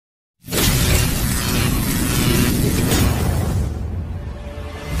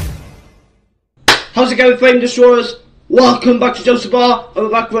How's it going, Flame Destroyers? Welcome back to Joseph Bar, and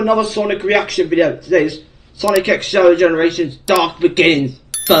we're back with another Sonic reaction video. Today's Sonic X Shadow Generations Dark Beginnings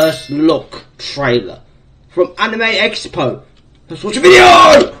First Look trailer from Anime Expo. Let's watch a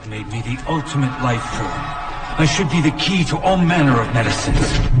video! Made me the ultimate life form. I should be the key to all manner of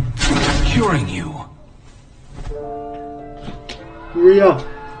medicines, curing you. Ria.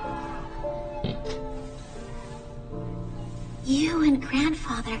 You and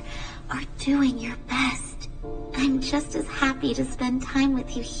Grandfather are doing your best. I'm just as happy to spend time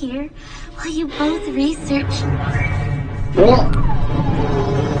with you here while you both research. What?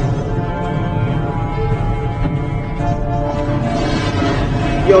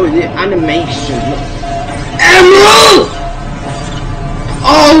 Yo, the animation. EMERL!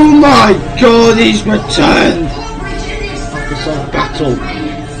 Oh my god, he's returned! After Sonic Battle.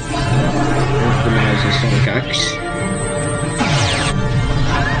 Recognize Sonic X.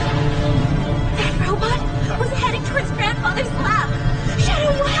 Grandfather's lab!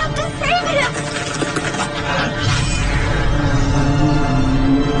 Shadow, you have to save him!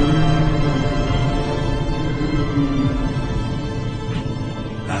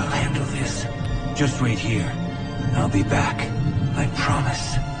 I'll handle this. Just wait here. I'll be back. I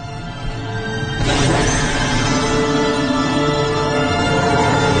promise.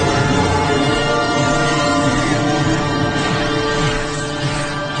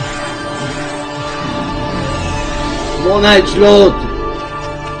 One Edge Lord.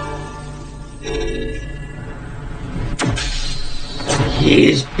 He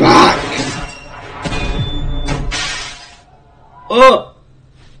is back. Oh,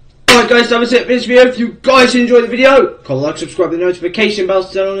 alright guys, that was it for this video. If you guys enjoyed the video, comment, like, subscribe, the notification bell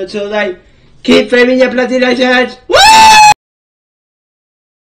to turn on until then. Keep flaming your bloody legends. Woo!